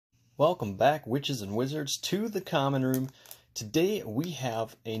Welcome back, witches and wizards, to the common room. Today we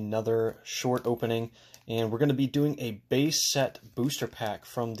have another short opening, and we're going to be doing a base set booster pack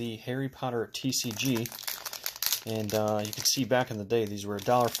from the Harry Potter TCG. And you can see back in the day these were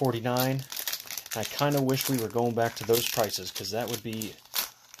 $1.49. I kind of wish we were going back to those prices because that would be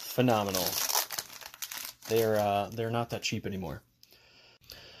phenomenal. They're not that cheap anymore.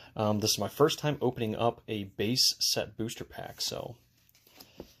 This is my first time opening up a base set booster pack, so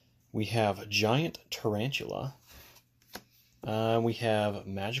we have Giant Tarantula. We have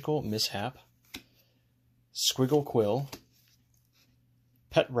Magical Mishap, Squiggle Quill,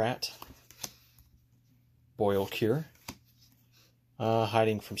 Pet Rat, Boil Cure,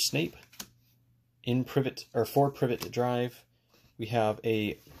 Hiding from Snape, For Privet Drive. We have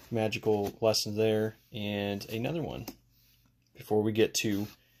a magical lesson there, and another one. Before we get to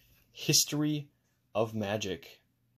History of Magic.